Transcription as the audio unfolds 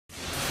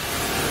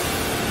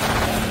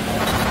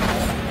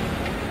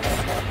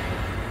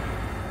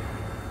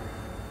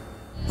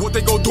what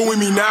they gon' do with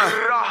me now.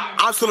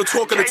 I'm still the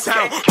talk of the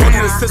town. Don't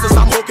need assistance,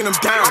 I'm hooking them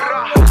down.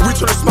 We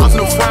turn the smiles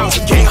into frowns.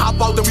 The gang hop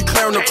out, then we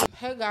clearing the.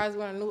 Hey guys,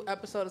 we're on a new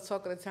episode of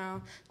Talk of the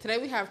Town. Today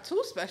we have two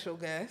special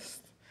guests,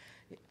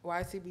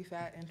 YTB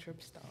Fatt and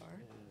Tripstar.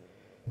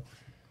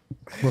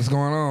 What's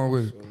going on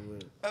with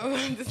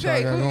it? To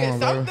say, can we get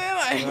something?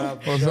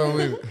 Like, what's up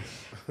with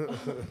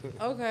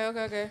it?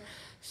 Okay.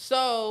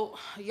 So,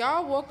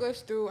 y'all walk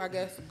us through, I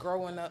guess,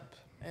 growing up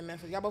in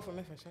Memphis. Y'all both from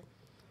Memphis, right?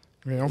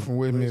 Yeah, I'm from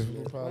West Memphis.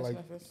 We're probably like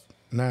Memphis.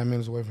 9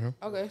 minutes away from him.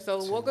 Okay,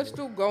 so walk us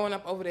through growing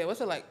up over there.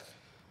 What's it like?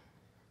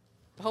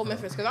 The whole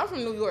Memphis, because I'm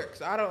from New York,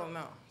 so I don't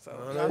know. So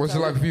what's it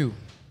like for you?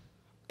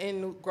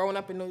 Growing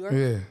up in New York?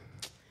 Yeah.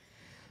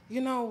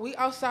 You know, we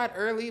outside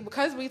early.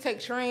 Because we take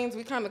trains,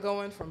 we kind of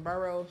going from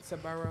borough to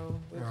borough.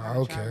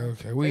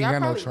 Okay. We ain't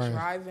got no train.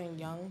 Driving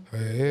young.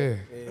 Yeah.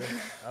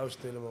 I was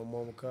stealing my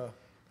mama's car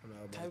when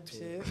I was Type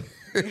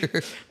 10.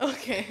 shit.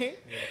 Okay.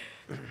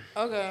 Yeah.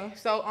 Okay.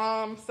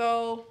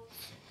 So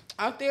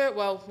out there,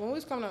 well, when we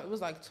was coming up, it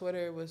was like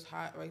Twitter was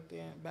hot right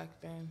there back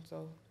then.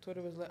 So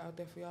Twitter was lit out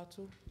there for y'all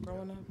too,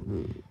 growing up?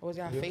 Or was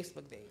y'all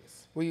Facebook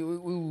days? We a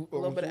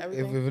little bit of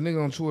everything. If a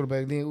nigga on Twitter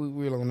back then,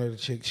 we were on there to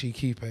check She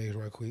Key page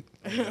right quick.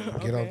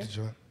 Get off the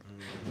joint.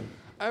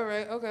 All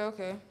right.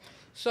 Okay.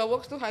 So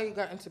walk us through how you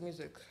got into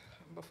music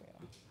before.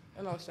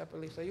 I know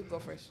separately, so you go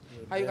first.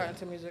 How you got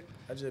into music?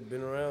 I just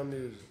been around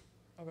music.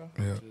 Okay.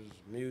 Yeah. Just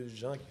music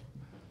junkie.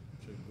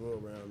 Just grew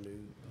around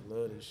music. I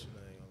love this shit.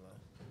 I ain't gonna lie.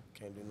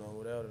 Can't do nothing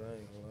without it. I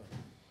ain't gonna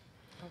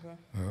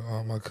lie. Okay.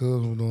 All my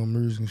cousins were doing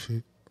music and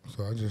shit,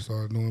 so I just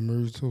started doing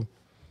music too.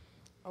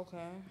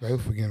 Okay. They were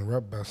forgetting to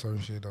rap about certain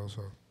shit though,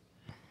 so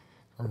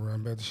I'm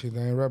rapping about the shit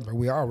they ain't rap about.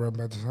 We all rap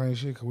about the same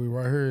shit because we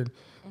right here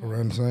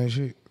around the same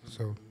shit.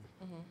 So.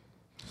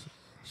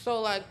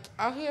 So like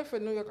out here for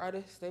New York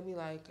artists, they be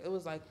like, it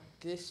was like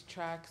diss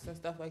tracks and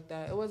stuff like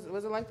that. Was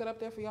it like that up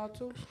there for y'all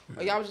too?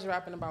 Or y'all was just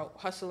rapping about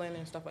hustling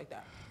and stuff like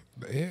that?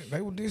 Yeah,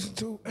 they were dissing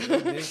too.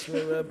 They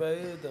still rap about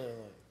everything.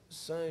 Like,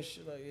 same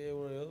shit like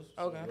everyone else.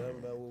 Okay. Just rapping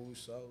about what we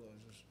saw. Like,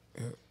 just.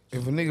 Yeah.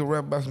 If a nigga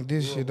rap about some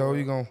diss shit though,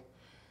 you gon'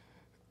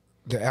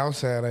 the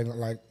outside ain't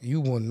like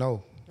you wouldn't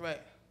know.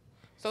 Right.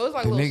 So it's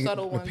like little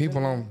subtle ones. The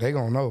people on they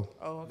gon' know.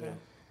 Oh, okay.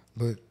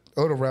 But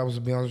other rappers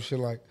will be on some shit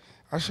like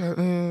I shot.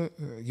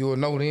 You'll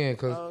know then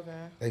because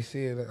they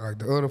said that, like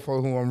the other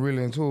folk who I'm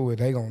really into it with,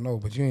 they gon' know,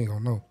 but you ain't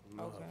gon' know.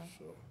 Okay.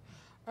 Sure.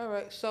 All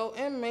right. So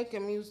in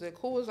making music,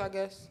 who was I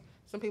guess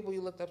some people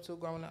you looked up to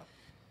growing up?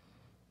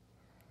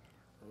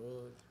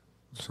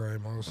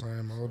 Same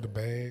old. The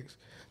Bags,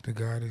 the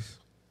Goddess.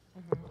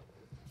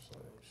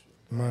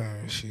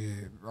 Man,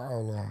 shit,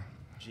 all on.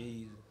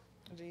 Jeezy.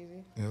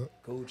 Yep.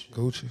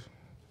 Gucci.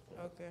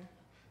 Okay.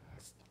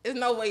 There's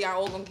no way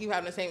y'all all gonna keep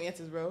having the same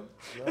answers, bro.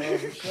 No,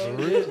 for sure.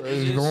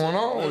 It's going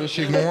on. This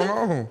shit going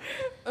on.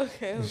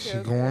 Okay. This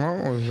shit going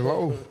on. It's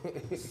low.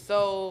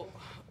 So,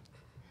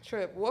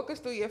 Trip, walk us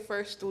through your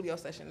first studio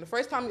session. The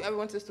first time you ever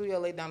went to the studio,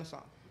 laid down a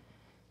song.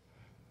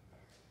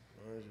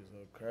 It's just so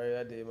crazy.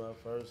 I did my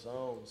first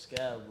song with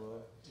Sky,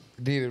 bro.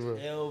 Did it, bro.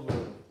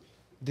 Elbow.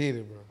 Did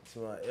it, bro. To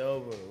my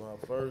elbow.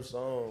 My first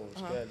song with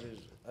Sky.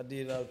 I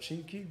did it off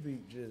Chief Keef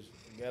beat. Just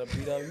got a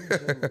beat out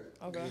YouTube.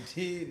 Okay.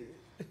 Did it.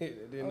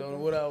 I didn't know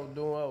what I was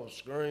doing. I was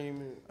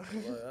screaming. Like,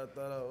 I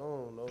thought I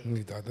don't know.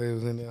 You thought they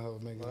was in there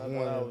making I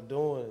thought I was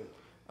doing it.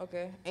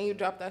 Okay. And you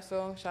dropped that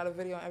song, shot a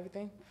video and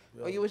everything?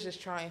 Yep. Or you was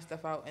just trying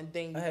stuff out and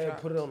then you I had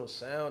put it on the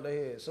sound.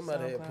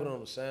 Somebody had put it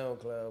on the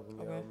SoundCloud for me.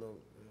 Okay. I don't know.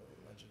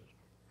 I just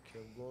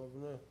kept going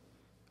from there.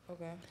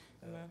 Okay.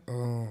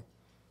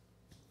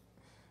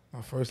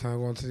 My first time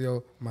going to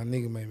the my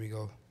nigga made me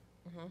go.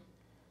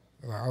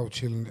 Like I was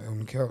chilling on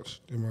the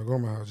couch in my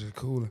grandma's house, just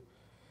cooling.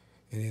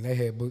 And then they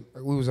had booked,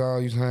 we was all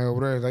used to hang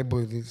over there. They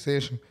booked the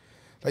session.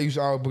 They used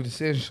to always book the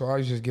session, so I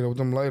used to just get up with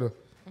them later.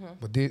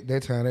 But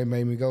that time they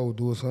made me go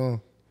do a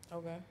song.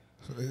 Okay.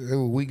 So it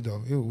was weak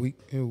though. It was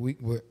weak,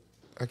 but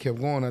I kept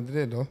going after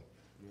that though.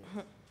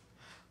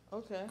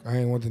 Okay. I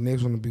ain't want the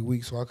next one to be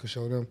weak, so I could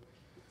show them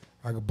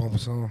I could bump a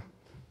song.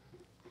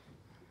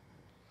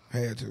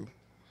 Had to.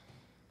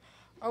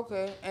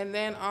 Okay. And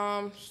then,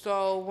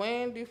 so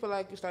when do you feel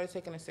like you started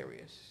taking it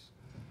serious?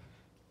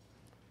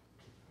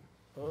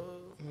 When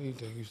do you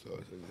think you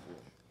started taking it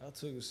serious? I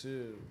took it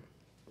serious.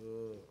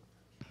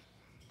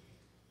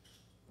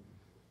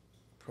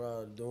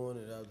 Probably doing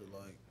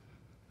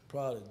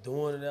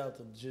it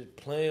after just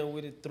playing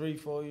with it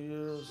 3-4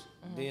 years.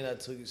 Then I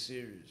took it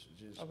serious.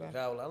 I was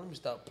like, let me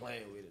stop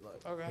playing with it.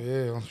 Like,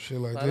 yeah, on shit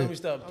like that. Let me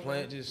stop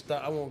playing. Just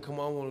stop. I want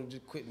to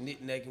just quit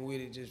nitnacking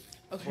with it. Just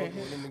fuck with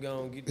it. Let me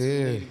go and get to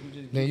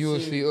it. Then you will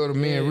see other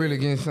men really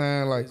getting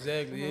signed. Like,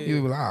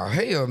 you be like, oh,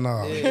 hell no.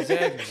 Nah. Yeah,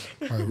 exactly.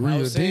 Like,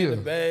 real deal.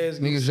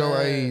 Niggas your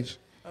age.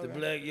 The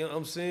black young,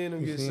 I'm seeing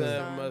them get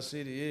signed from my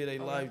city. Yeah, they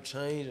life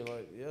changing.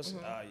 Like, yes,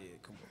 come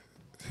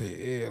on.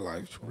 Yeah,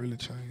 life really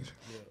changed.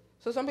 Yeah.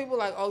 So some people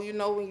like, oh, you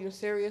know when you're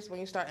serious when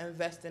you start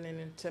investing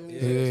into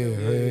music.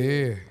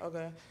 Yeah.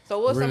 Okay. So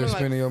what's really some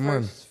of like your first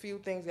money. few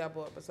things y'all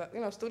bought?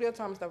 Besides, studio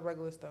time and stuff,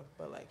 regular stuff.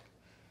 But like,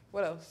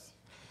 what else?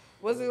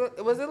 Was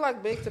it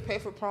like big to pay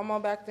for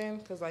promo back then?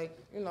 Cause like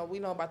we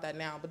know about that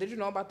now, but did you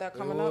know about that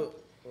coming up?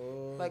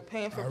 Like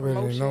paying for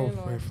promotion?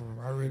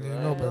 I really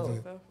didn't know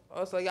about that.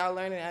 Oh, so y'all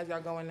learning as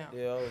y'all going now?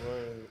 Yeah, I was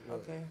learning.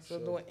 Okay, so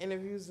doing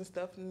interviews and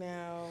stuff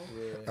now.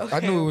 Yeah. Okay. I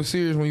knew it was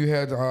serious when you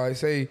had to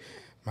say,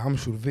 I'm gonna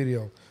shoot a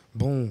video.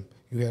 Boom,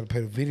 you had to pay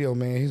the video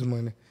man his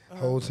money.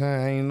 Whole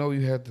time I ain't know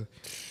you had to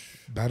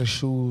buy the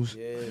shoes,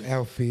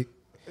 outfit.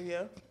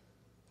 Yeah.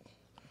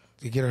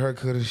 To get a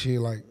haircut and shit,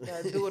 like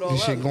do it all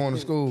this shit up. going to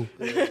school.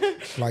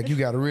 Like you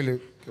gotta really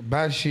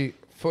buy shit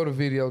for the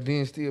video,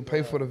 then still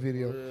pay for the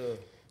video.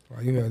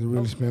 Like you have to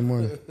really spend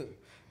money.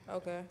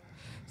 Okay.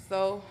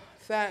 So,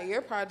 Fatt,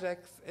 your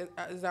project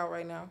is out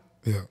right now.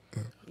 Yeah.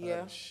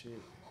 Yeah. Shit.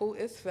 Who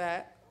is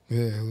Fatt?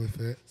 Yeah, who is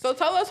Fatt? So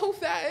tell us who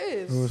Fatt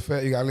is. Who is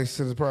Fatt? You gotta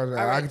listen to the project.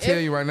 All right, I can tell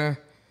you right now,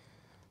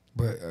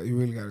 but you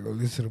really gotta go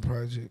listen to the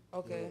project.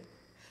 Okay.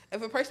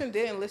 If a person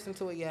didn't listen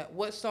to it yet,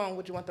 what song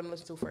would you want them to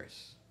listen to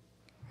first?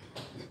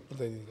 I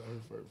think you go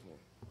first one.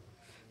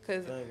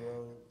 Cause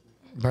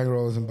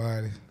Bankrolls and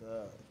body.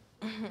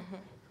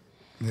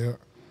 Yeah.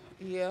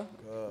 yeah.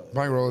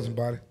 Bankrolls and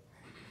body.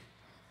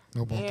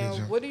 No bump that And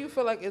jump. what do you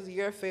feel like is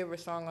your favorite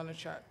song on the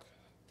track?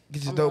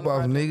 Get your dope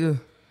off, nigga.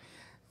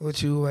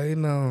 What you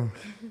waiting on?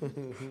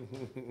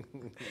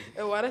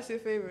 And why that's your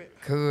favorite?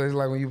 Cause it's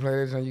like when you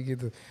play that song, you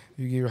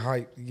get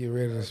hype, you get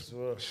ready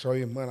to show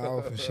your money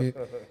off and shit.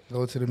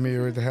 Go to the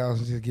mirror at the house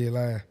and just get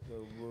live.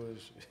 No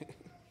bullshit.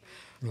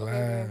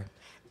 Live.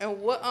 And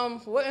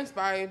what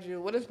inspired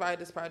you? What inspired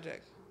this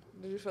project?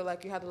 Did you feel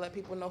like you had to let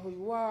people know who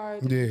you are?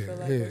 Did you feel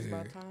like it was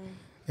about time?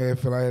 Yeah, I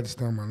feel like I had to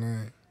stamp my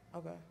name.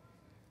 Okay.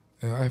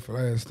 Yeah, I feel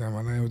like I had to stamp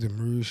my name with the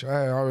Marush.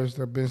 I had always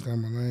been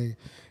stamping my name,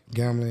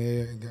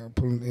 gambling,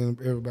 pulling in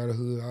everybody's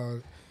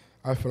hood.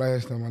 I feel like I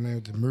had to stamp my name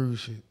with the Marush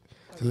shit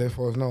to let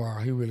folks know how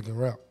he really can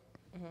rap.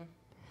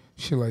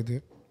 Shit like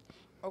that.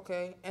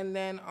 Okay, and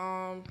then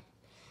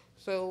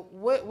so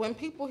when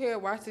people hear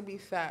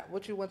YTB Fatt,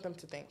 what you want them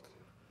to think?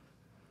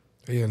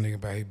 Yeah, nigga,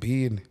 about his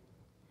business.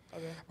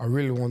 Okay. I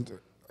really want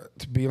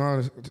to be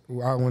honest.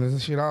 When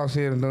this shit all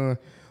said and done,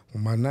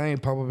 when my name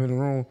pop up in the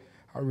room,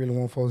 I really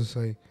want folks to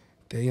say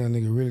that young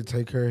nigga really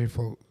take care of his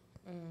folks.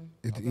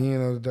 At the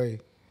end of the day,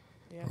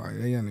 like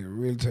that young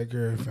nigga really take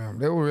care of his family.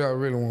 That's what I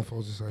really want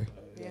folks to say.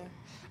 Yeah.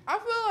 I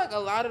feel like a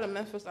lot of the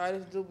Memphis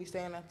artists do be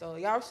saying that though.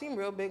 Y'all seem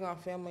real big on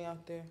family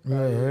out there.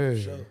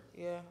 Yeah.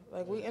 Yeah,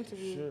 like we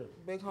interviewed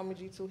Big Homie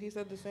G2. He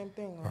said the same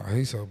thing. Like, Oh,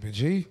 he's so big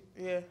G.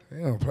 yeah. He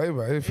don't play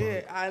by his folks.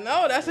 Yeah, I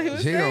know. That's what he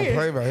was He saying. don't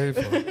play by his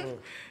folks.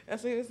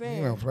 That's what he was He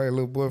saying. don't play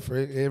little boy for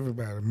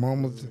everybody.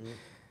 Mama's,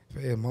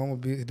 mama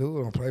be dude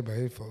don't play by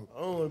his folks. I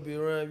don't want to be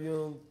around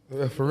you.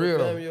 Yeah, for real.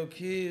 Family, your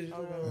kids. You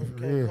For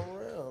can't real. come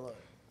around. Like,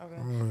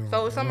 Okay.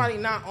 So if somebody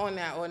not on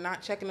that or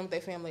not checking them with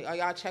their family, are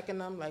y'all checking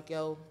them? Like,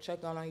 yo,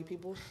 check on your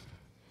peoples?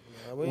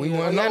 We want to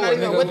know Y'all not what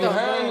even nigga with them.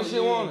 behind and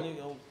shit want it.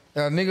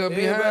 Nigga behind,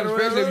 Everybody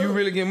especially if around you us.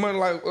 really get money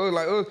like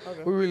us.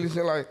 We really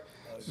say like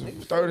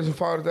 $30,000 and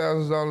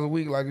 $40,000 a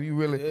week. Like if you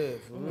really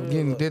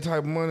getting that type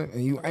of money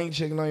and you ain't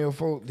checking on your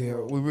folks,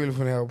 then we really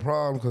finna have a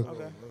problem. Cause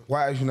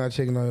why is you not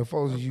checking on your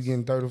folks if you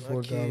getting $30,000,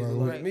 my kids $40,000 a look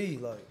week? like me.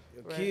 Like,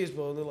 your kids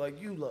supposed to look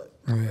like you. Like,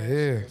 Yeah. you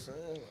know what I'm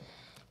saying?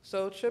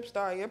 So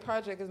Tripstar, your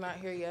project is not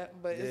here yet,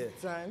 but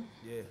it's done.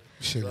 Yeah.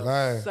 Shit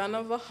live. Son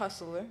of a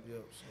hustler.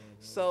 Yep.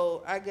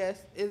 So I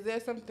guess, is there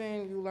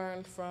something you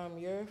learned from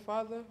your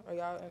father? Are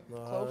y'all No,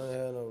 I close? ain't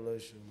had no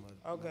relationship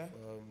with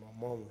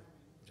my mama.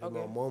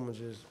 My mama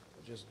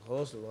just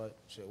hustle, like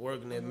shit,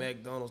 working at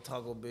McDonald's,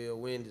 Taco Bell,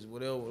 Wendy's,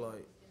 whatever,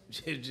 like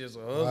just a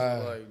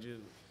hustle, like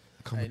just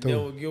Coming ain't through.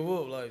 never give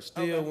up, like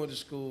still went to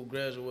school,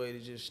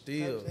 graduated, just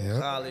still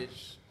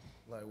college,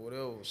 like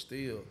whatever,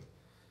 still.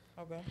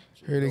 Okay.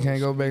 Heard he can't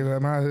go back to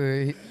my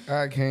hood.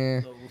 I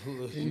can.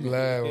 He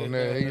live on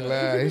that. He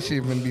live. His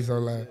shit finna be so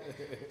live.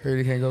 Heard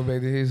he can't go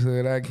back to his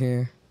hood. I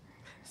can.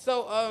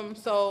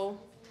 So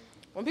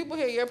when people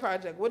hear your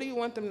project, what do you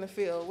want them to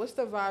feel? What's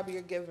the vibe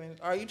you're giving?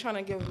 Are you trying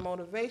to give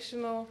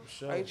motivational?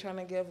 Sure. Are you trying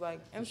to give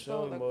like Show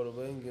info? me Like,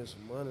 motivating, get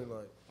some money,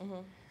 like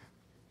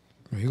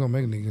You gonna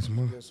make a nigga get some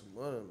money. get some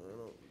money, man.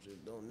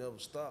 Just don't never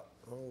stop.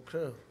 I don't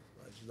care.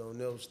 Like just don't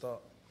never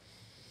stop.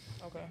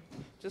 okay.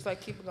 Just like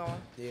keep it going.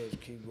 Yeah,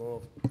 just keep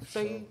going.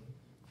 So you,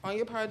 on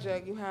your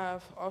project, you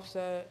have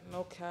Offset,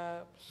 No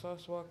Cap,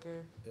 Sauce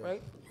Walker,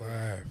 right?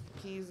 Live.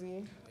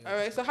 Peasy. All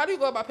right. So how do you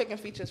go about picking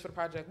features for the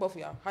project? Both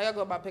of y'all. How y'all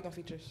go about picking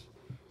features?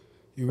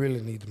 You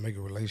really need to make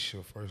a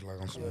relationship first, like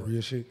on some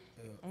real shit.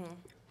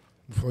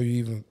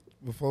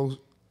 Before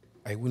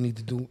like we need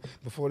to do,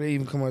 before they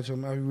even come out your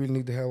mouth, you really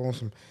need to have on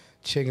some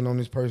checking on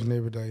this person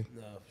every day.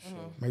 Nah, for sure.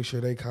 Make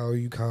sure they call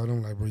you, call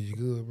them like, bro, you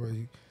good, bro.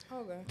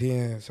 Okay.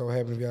 Then so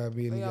happen if y'all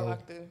be in So the y'all go,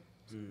 locked in.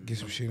 get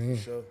some shit in.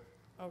 Sure.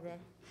 Okay.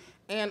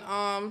 And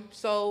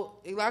so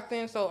you locked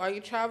in. So are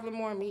you traveling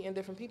more, meeting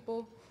different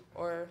people,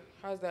 or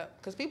how's that?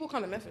 Because people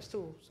come to Memphis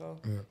too. So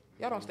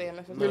y'all don't stay in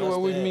Memphis. Really, do you?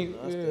 what we stay- meet,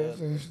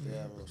 I stay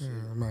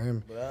out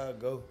Miami. But I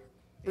go.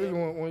 Really,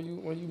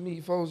 when you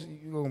meet folks,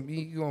 you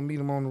gonna meet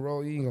them on the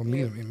road. You ain't gonna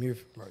meet them in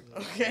Memphis, like.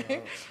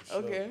 Okay. Sure.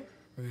 Okay.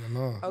 Yeah,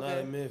 no. Not Okay.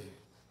 in Memphis.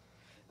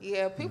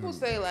 Yeah, people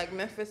say like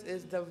Memphis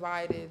is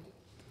divided,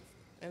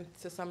 and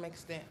to some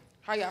extent.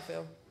 How y'all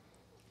feel?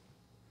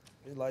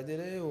 It's like that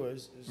everywhere.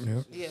 It's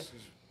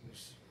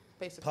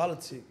Basically.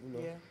 politics, you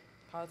know. Yeah,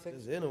 politics.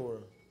 It's anywhere.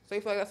 So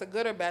you feel like that's a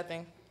good or bad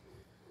thing?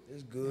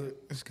 It's good.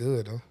 It's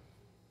good though.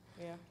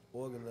 Yeah.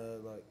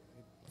 Organized, like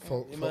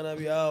Folk, it might not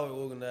be always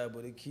organized,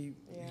 but it keep.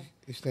 Yeah.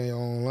 You stay in your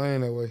own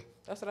lane that way.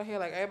 That's what I hear.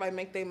 Like everybody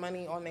make their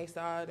money on their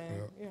side,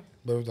 and yeah.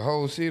 But if the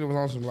whole city was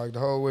on some like the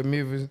whole way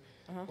Memphis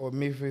or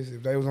Memphis,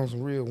 if they was on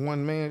some real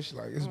one man shit,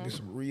 like it'd be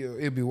some real,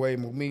 it'd be way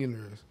more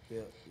millionaires.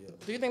 Yeah.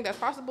 Do you think that's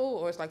possible,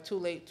 or it's like too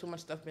late, too much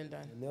stuff been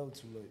done? Never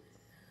too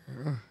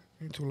late.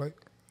 Ain't too late.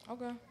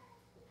 Okay.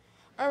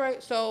 All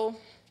right. So,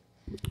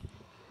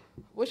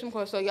 which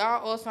one? So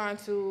y'all all signed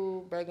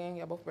to Bergen.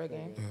 Y'all both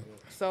Bergen. Yeah.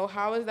 So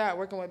how is that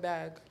working with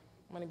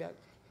Money Bag?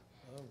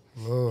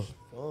 Love.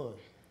 Fun.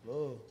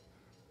 Love.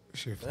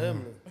 This shit fun.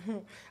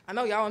 Family. I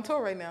know y'all on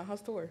tour right now.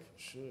 How's tour?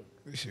 Sure.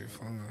 This shit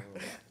fun.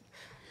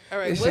 All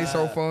right. This shit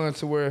so fun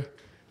to where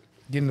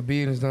getting the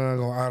business done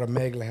gonna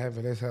automatically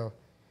happen.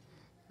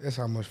 That's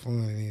how much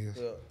fun it is.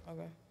 Yeah.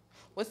 Okay.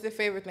 What's your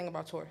favorite thing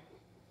about tour?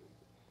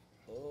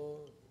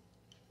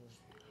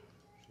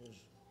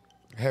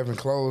 Having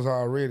clothes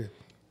already.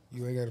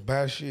 You ain't gotta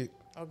buy shit.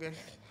 Okay.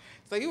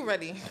 So you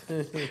ready?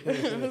 So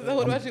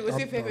what about you? What's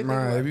your favorite thing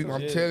about tour?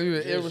 I'm telling you,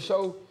 every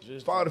show,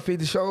 40,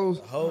 50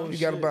 shows, you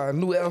gotta buy a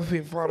new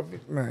outfit, 40,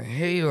 50. Man,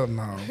 hell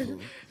no.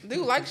 Do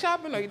you like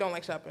shopping or you don't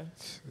like shopping?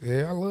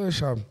 Yeah, I love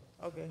shopping.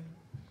 Okay.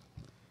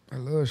 I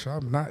love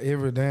shopping. Not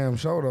every damn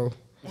show, though.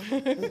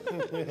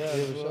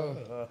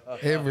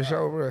 Every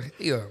show, bro.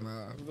 Yeah,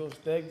 nah. We're going to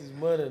stack this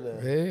money now.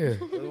 Yeah.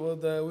 That's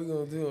one thing we're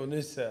going to do on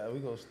this side. We're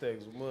going to stack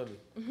some money.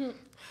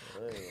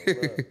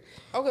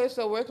 Okay,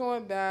 so working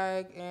with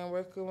Bag and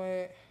working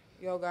with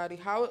Yo Gotti,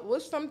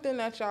 what's something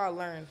that y'all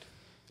learned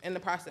in the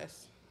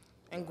process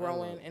and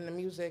growing in the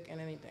music and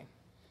anything?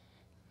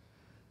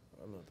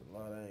 I learned a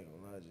lot. I ain't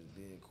going to lie. Just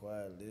being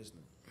quiet,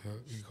 listening.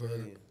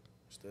 Yeah,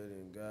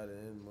 Studying Gotti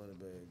and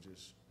Moneybag.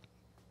 Just,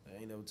 they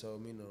ain't never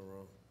told me nothing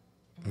wrong.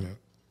 Yeah.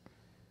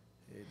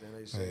 Everything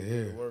they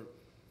say work.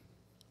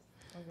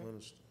 Okay.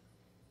 Honestly.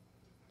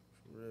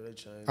 For real, they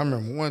changed. I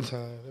remember one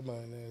time, that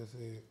man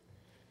said,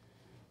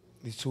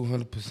 it's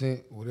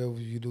 200%, whatever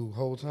you do,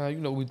 whole time. You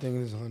know we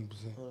thinking it's 100%. 100%,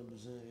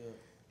 yeah.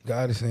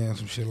 God is saying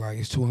some shit like,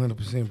 it's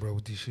 200%, bro,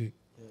 with this shit.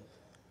 Yeah.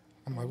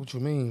 I'm like, what you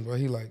mean, bro?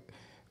 He like,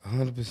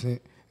 100%,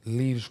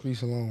 leave the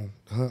streets alone.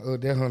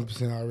 That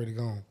 100% already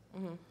gone.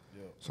 Mm-hmm.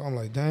 Yeah. So I'm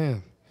like,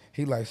 damn.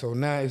 He like, so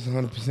now it's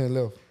 100%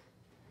 left.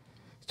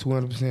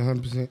 200%,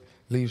 100%,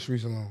 leave the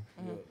streets alone.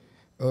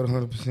 Mm-hmm. Other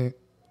 100%,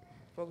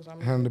 Focus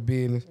on handle the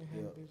business.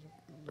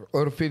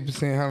 Other 50%,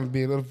 handle the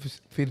business.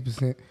 Other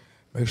 50%,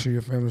 make sure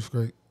your family's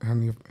great.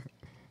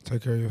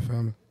 Take care of your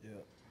family.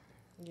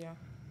 Yeah.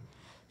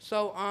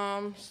 So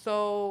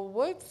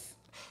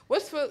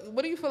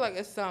what do you feel like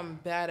is some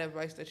bad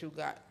advice that you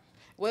got?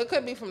 Well, it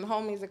could be from the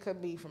homies, it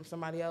could be from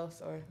somebody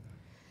else, or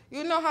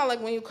you know how like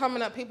when you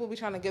coming up, people be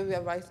trying to give you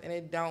advice and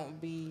it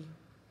don't be.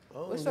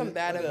 What's some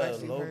bad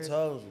advice you heard? I got low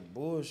tolerance for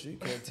bullshit. You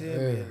can't tell me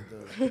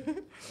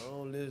anything. I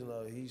don't listen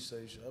to he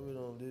say shit. I really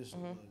don't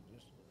listen. Like,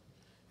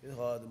 it's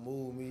hard to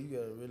move me. You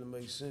gotta really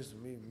make sense to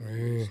me.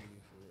 Yeah.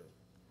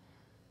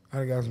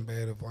 I got some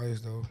bad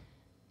advice though.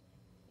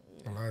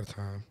 A lot of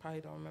time. Probably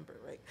don't remember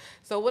it right.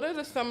 So what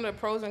are some of the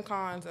pros and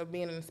cons of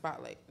being in the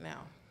spotlight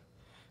now?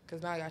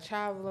 Because now y'all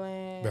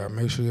traveling. Gotta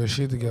make sure your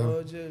shit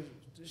together.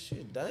 This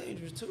shit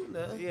dangerous too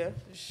now. Yeah.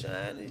 It's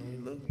shiny. We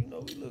look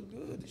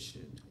good. This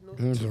shit.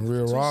 You know, Some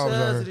real two robs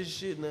sides out of here. this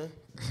shit now.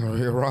 Some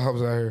real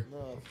robs out here. Nah,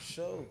 for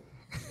sure.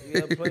 You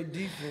gotta play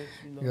defense.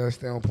 You know. You gotta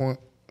stay on point.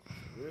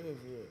 Real.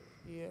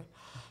 Yeah.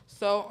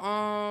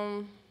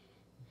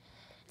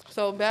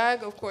 So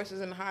Bag, of course,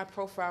 is in a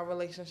high-profile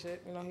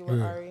relationship. You know, he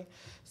with Ari.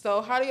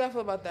 So how do y'all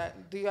feel about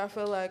that? Do y'all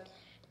feel like,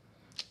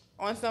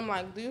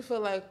 do you feel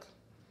like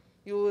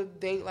you would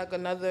date like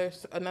another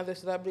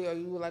celebrity, or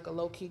you would like a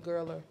low-key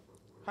girl, or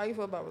how you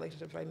feel about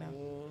relationships right now?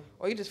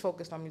 Or you just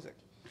focused on music?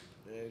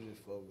 Yeah,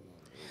 just focus on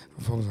it.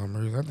 I'm focused on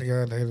music. I think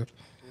I dated.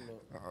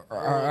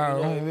 I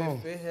don't know.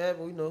 If it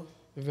happen, we know.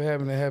 If it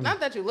happen, it happen. Not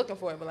that you're looking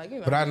for it, but like, you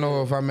know. But I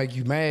know if I make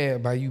you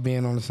mad by you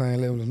being on the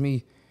same level as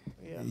me,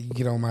 you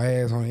get on my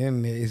ass on the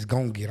internet, it's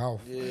gonna get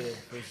off. Yeah,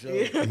 for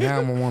sure. Now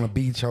I'm gonna wanna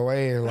beat your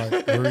ass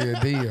like the real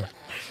deal.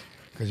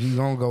 Cause you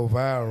gonna go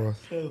viral.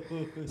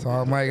 So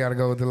I might gotta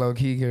go with the low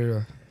key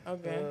girl.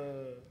 Okay.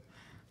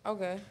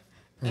 Okay.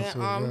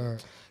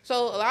 And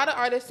so a lot of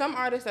artists, some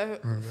artists are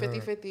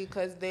 50-50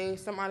 because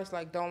some artists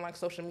like don't like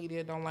social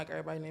media, don't like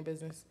everybody in their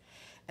business.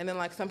 And then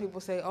like some people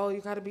say, oh,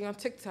 you gotta be on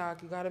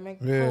TikTok, you gotta make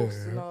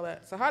posts and all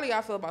that. So how do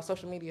y'all feel about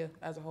social media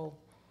as a whole?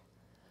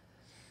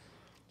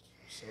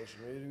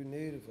 Social media, we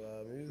need it for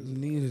our music. You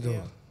need it though.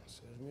 Yeah.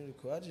 Social media,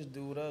 cool. I just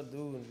do what I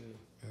do and just.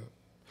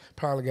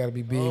 Probably gotta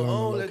be big on the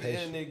don't let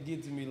location. the internet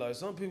get to me. Like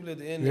some people at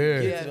the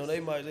internet get to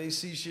them. They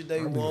see shit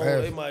they want.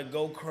 They might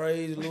go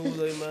crazy, lose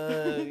their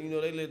mind. You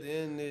know, they let the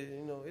internet.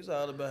 You know, it's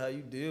all about how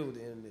you deal with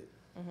the internet.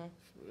 For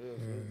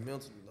real,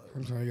 mentally. Like.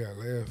 Sometimes you gotta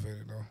laugh at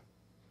it though.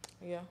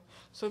 Yeah.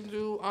 So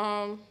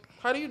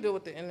How do you deal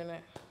with the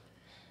internet?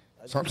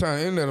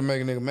 Sometimes the internet will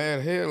make a nigga mad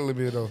as hell a little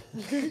bit though.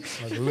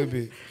 Like a little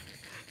bit.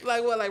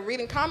 Like what? Like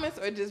reading comments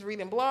or just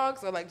reading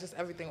blogs or like just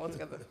everything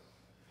altogether?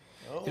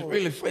 It's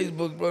really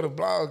Facebook, bro. The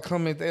blog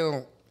comment, they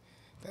don't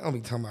be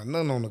talking about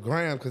nothing on the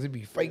gram because it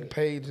be fake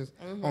pages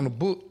on the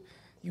book.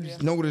 You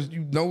just know this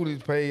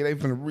page, they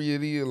finna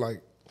read it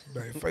like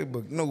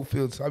Facebook, no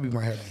filter. I be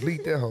might have to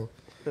delete that hoe.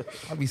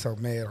 I be so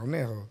mad on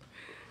that hoe.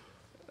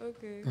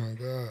 Okay. Oh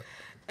God.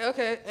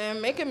 Okay,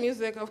 and making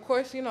music, of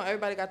course, you know,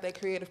 everybody got their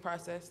creative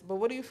process. But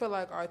what do you feel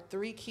like are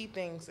 3 key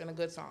things in a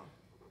good song?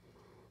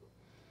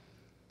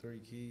 3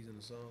 keys in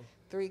the song?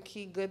 3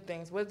 key good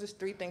things. What are just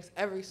 3 things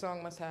every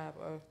song must have,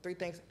 or 3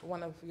 things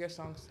one of your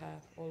songs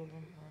have? All of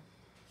them.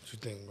 What you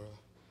think, bro?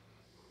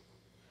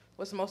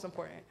 What's the most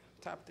important?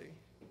 Top 3.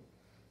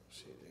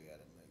 Shit, they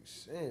gotta make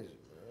sense,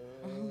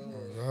 man.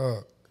 Oh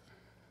God.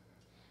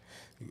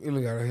 You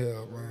really gotta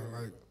help, man.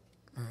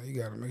 Like,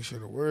 you gotta make sure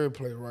the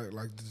wordplay right,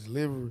 like the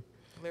delivery.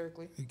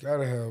 Lyrically. You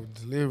gotta have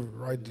delivery,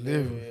 right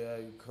delivery. Yeah,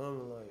 you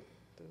coming like.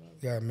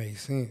 You gotta make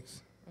sense.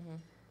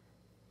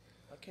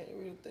 I can't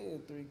really think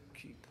of 3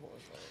 key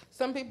points. Like,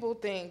 Some people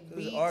think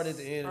beats art at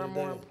the end are of the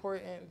more day.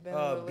 important than the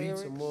lyrics.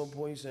 Beats are more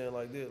important. You saying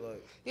like that,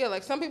 like. Yeah,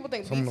 like some people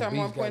think Some of beats the are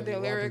more beats gotta important be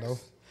than rocking,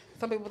 lyrics.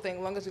 Some people think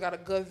long as you got a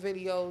good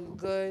video,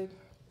 good.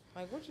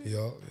 Like what you?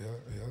 Yeah.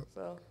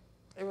 So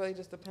it really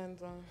just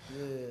depends on.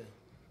 Yeah,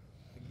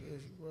 I guess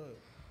you're right.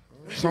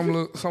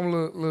 Some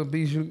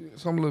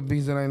little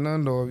beats that ain't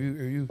none though.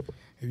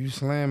 If you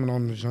slamming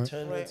on the joint,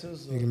 Turn Right. it into you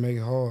something. can make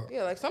it hard.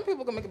 Yeah, like some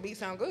people can make a beat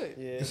sound good.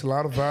 Yeah. It's a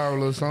lot of viral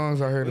little songs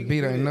out here. The We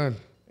beat can do ain't that.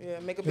 nothing. Yeah,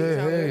 make a beat Yeah,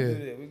 sound yeah, good. yeah.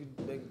 Do that. We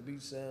could make a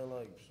beat sound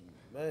like,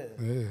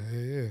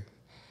 man.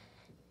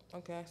 Yeah.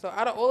 Okay, so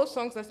out of all the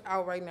songs that's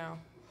out right now,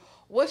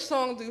 which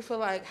song do you feel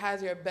like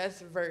has your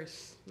best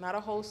verse? Not a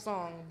whole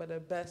song, but a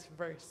best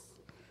verse.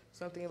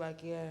 Something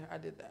like, yeah, I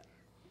did that.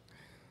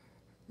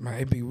 Man,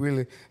 it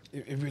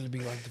really be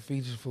like the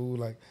features, fool.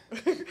 Like You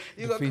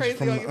the go features crazy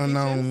from on the your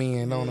unknown features?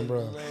 men, don't it,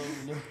 bro?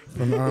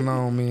 From the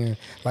unknown men.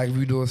 Like if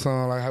you do a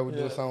song, like how we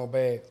do a song with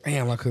Bag.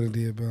 Damn, I could have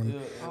did better.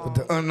 But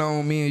the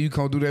unknown men, you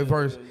can't do that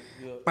verse.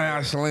 Man,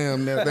 I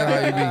slam that. That's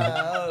how you be.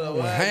 I don't know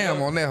why.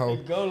 Ham on that hoe.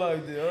 It go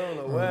like that. I don't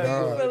know why. God. it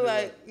go You feel that.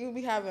 like you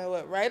be having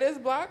what, writer's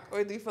block?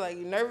 Or do you feel like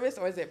you're nervous?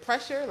 Or is it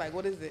pressure? Like,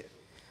 what is it?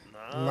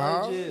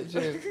 Nah, just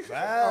just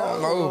I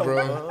don't know, bro.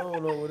 I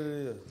don't know what it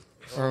is.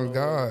 on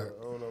God.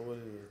 I don't know what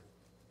it is.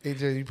 It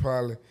just you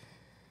probably.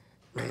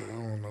 I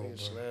don't know, Nigga bro.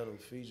 slam them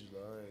features, though.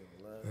 I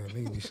ain't gonna lie.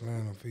 Yeah, niggas be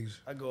slamming on features.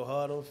 I go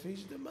hard on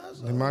features than my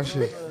song. Then my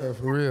shit, yeah,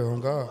 for real, on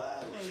God.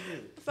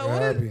 So Yeah,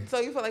 what I is, be- so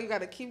you feel like you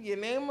got to keep your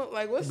name up?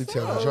 Like, what's Be up?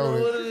 telling I the don't know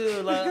joke. what it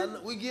is. Like, I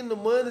know we getting the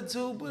money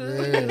too, but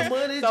it ain't the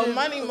money. So just-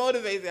 money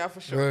motivates y'all for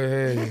Go sure.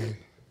 ahead.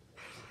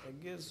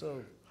 I guess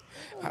so.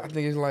 I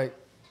think it's like,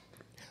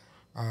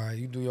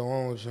 you do your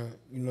own joint.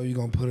 You know you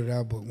gonna put it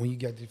out, but when you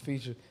got the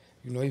feature,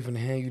 you know he finna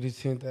hand you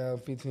this 10,000,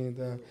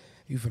 15,000.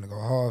 You finna go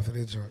hard for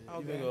that joint. You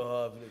Okay. been go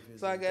hard for that.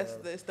 So I guess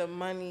it's the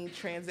money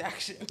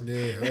transaction.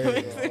 Yeah, That yeah.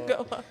 makes it go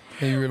up.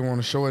 And you really want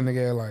to show a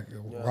nigga like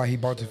why he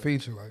bought the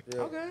feature, like.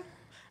 Yeah. Okay.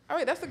 All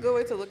right, that's a good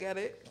way to look at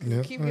it.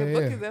 Yeah. Keep your Yeah.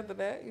 bookies after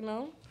that, you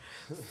know.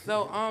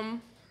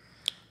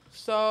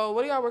 So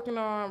what are y'all working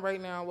on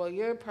right now? Well,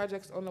 your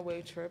project's on the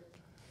way, Trip.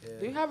 Yeah.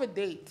 Do you have a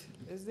date?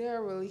 Is there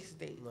a release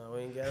date? No,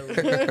 we ain't got Like,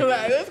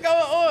 it. what's going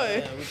on?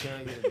 Man, we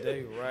trying to get a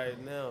date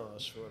right now. I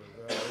swear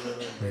to God. We're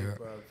gonna date Yeah.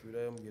 probably a few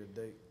days. I'm gonna get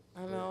a date.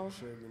 I know.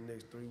 Should be the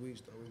next 3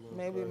 weeks though. We gonna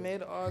Maybe play.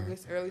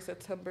 mid-August, early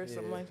September,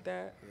 something Yeah. like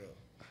that.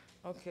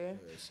 Yeah, Okay.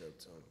 yeah,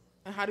 September.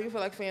 And how do you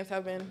feel like fans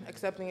have been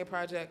accepting your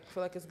project?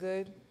 Feel like it's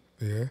good?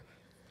 Yeah,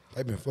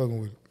 they been fucking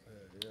with it.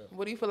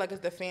 What do you feel like is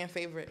the fan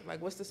favorite? Like,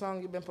 what's the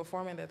song you've been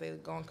performing that they're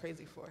going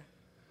crazy for?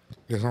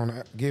 It's on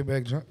the Get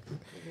Back joint.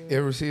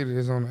 Every city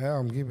is on the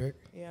album Get Back.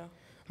 Yeah.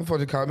 Them folks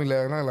just called me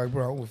last night like,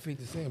 bro, I was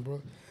 50 Cent,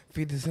 bro.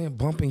 50 Cent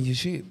bumping your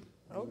shit.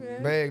 Okay.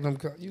 Bag them.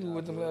 You was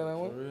with them last night, For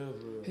what? real,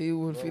 for real. He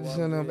was 50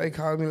 Cent. Them. They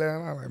called me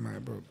last night like, man,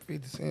 bro,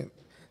 50 Cent.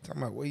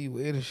 Talking about where you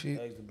at and shit.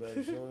 Asked the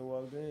baby, she only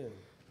walked in.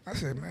 I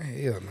said, man,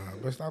 hell nah,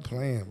 bro, stop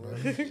playing,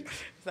 bro.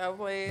 Stop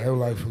playing. They were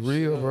like, for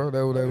real, bro.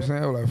 That's what they were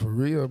saying. They were like, for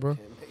real, bro.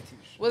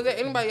 Was there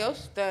anybody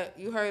else that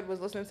you heard was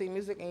listening to your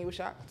music and you were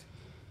shocked?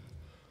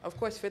 Of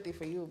course, 50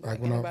 for you, but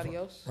like anybody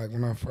else? Like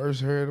when I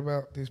first heard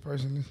about this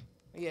person,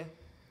 Yeah.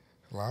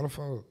 a lot of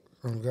folks,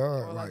 on God,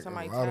 Or like like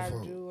somebody a lot of tagged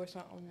folks. you or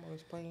something, or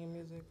was playing your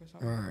music or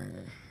something.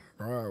 Man,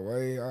 Rod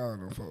Wade, all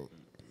them folks.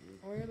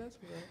 Oh, yeah, that's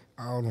good.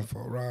 All them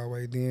folks, Rod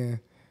Wade, then,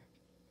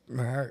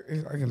 man,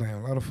 I can name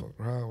a lot of folks.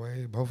 Rod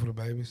Wade, both of the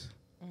babies.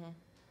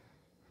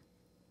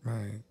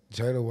 Man,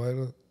 Jada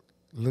Waiter,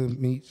 Lil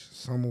Meech,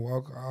 Summer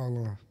Walker, all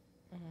of them.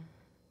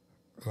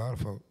 A lot of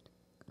folks.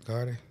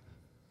 Gotti.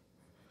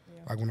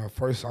 Yeah. Like when I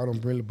first saw them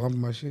really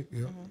bumping my shit,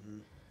 yeah.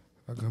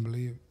 I couldn't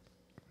believe it.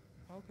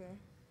 Okay.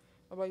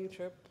 What about you,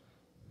 Trip?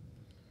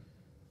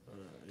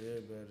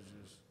 Everybody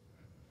just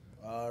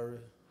Ari,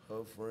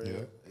 her friend.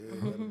 Yeah.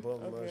 Everybody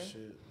bumping my Okay.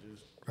 shit.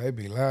 Just They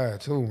be lying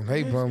too. When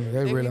they bump, they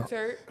They really, be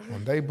turned.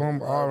 when they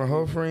bump all of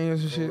her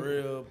friends and for shit.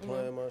 real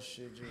playing my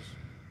shit. Just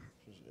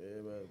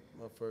everybody.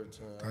 My first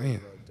time. I was Damn.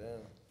 like, damn.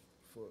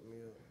 fucked me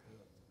up. Yeah.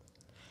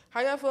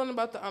 How y'all feeling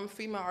about the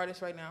female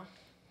artists right now?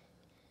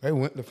 They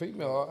went the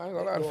female. I ain't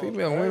gonna lie, the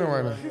female winning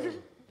right now.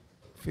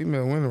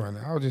 Female winning right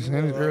now. I was just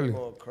saying it earlier.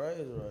 Going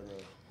crazy right now.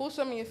 Who's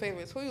some of your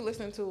favorites? Who you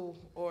listening to?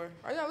 Or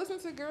are y'all listening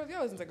to girls?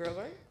 Y'all listen to girls,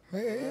 right?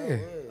 Yeah.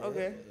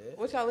 Okay.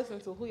 What y'all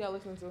listening to? Who y'all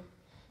listening to?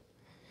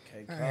 I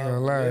ain't gonna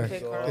lie. K.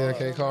 Carl. Yeah,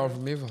 K. Carl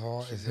from Memphis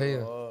hard as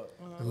hell.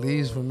 The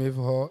Lee's from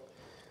Memphis hard.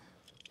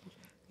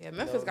 Yeah,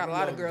 Memphis got a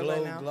lot of girls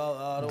right now.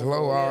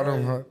 Glow all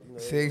them, huh?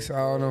 Six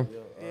all them.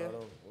 Yeah.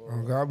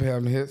 Oh God, I be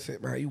having the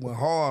headset, man. You went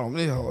hard on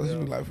this hoe. This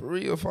be like for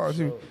real, far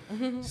you.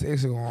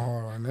 Sexy going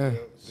hard right now.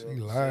 She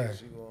lied.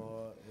 She going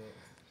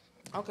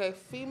hard. Okay,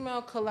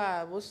 female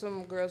collab. What's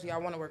some girls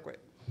y'all want to work with?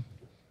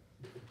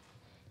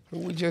 Who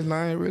we just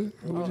named, really?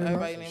 Who we just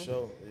Everybody named? named.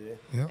 Sure,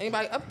 Yeah.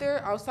 Anybody up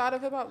there outside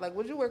of hip hop? Like,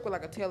 would you work with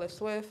like a Taylor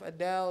Swift,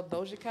 Adele,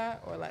 Doja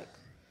Cat, or like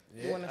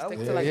you want to stick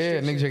to like?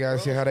 Yeah, niggas just gotta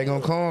see how they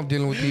gonna come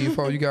dealing with these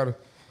folks. You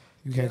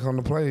can't come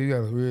to play. You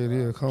gotta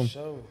really come.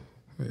 Sure.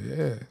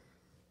 Yeah,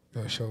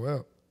 gotta show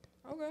up.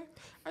 Okay,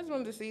 I just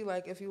wanted to see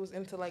like if you was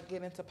into like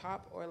getting into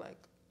pop or like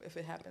if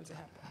it happens, it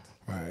happens.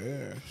 Right,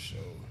 yeah. Sure.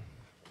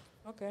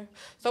 Okay,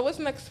 so what's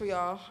next for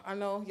y'all? I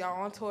know y'all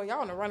on tour.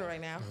 Y'all on the run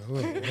right now.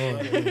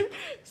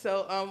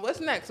 So what's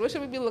next? What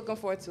should we be looking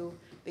forward to?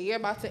 The year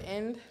about to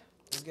end.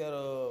 We got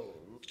the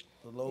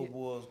Low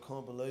Boys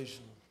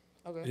compilation.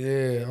 Okay.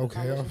 Yeah,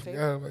 okay. I Compilation forgot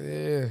tape? about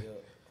Yeah,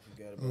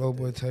 forgot about Low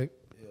boy that. tape.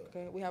 Yeah.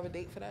 Okay, we have a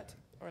date for that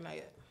or not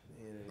yet?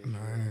 Nah,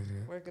 I ain't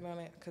yet. Working on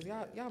it because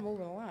y'all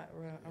moving a lot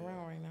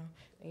around right now,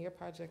 and your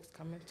project's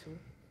coming too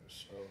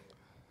Sure.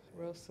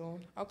 real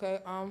soon. Okay.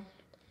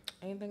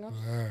 Anything else?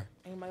 Alright.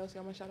 Anybody else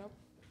y'all want to shout out?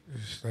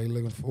 Just stay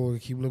looking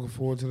forward. Keep looking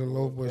forward to the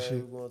low boy Okay,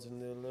 shit. we're going to the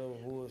next level.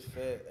 Who is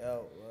fat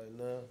out right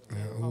now? Yeah,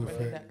 Oh, who's right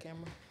fat? that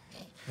camera.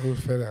 Who's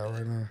fat out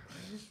right now?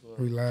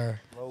 We live.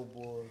 Low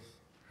Boys,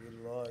 we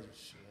the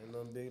largest shit. Ain't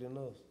nothing bigger than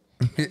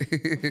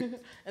us.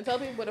 And tell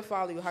people where to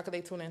follow you. How can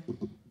they tune in?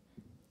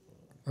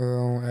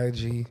 On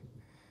IG.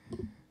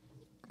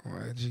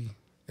 On IG.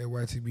 At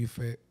YTB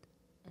Fatt.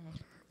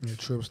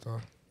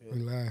 Tripstar. Yeah. We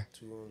live.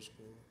 2 on the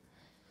screen.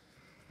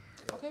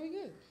 Okay, we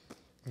good.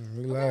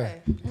 We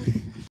live.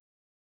 Okay.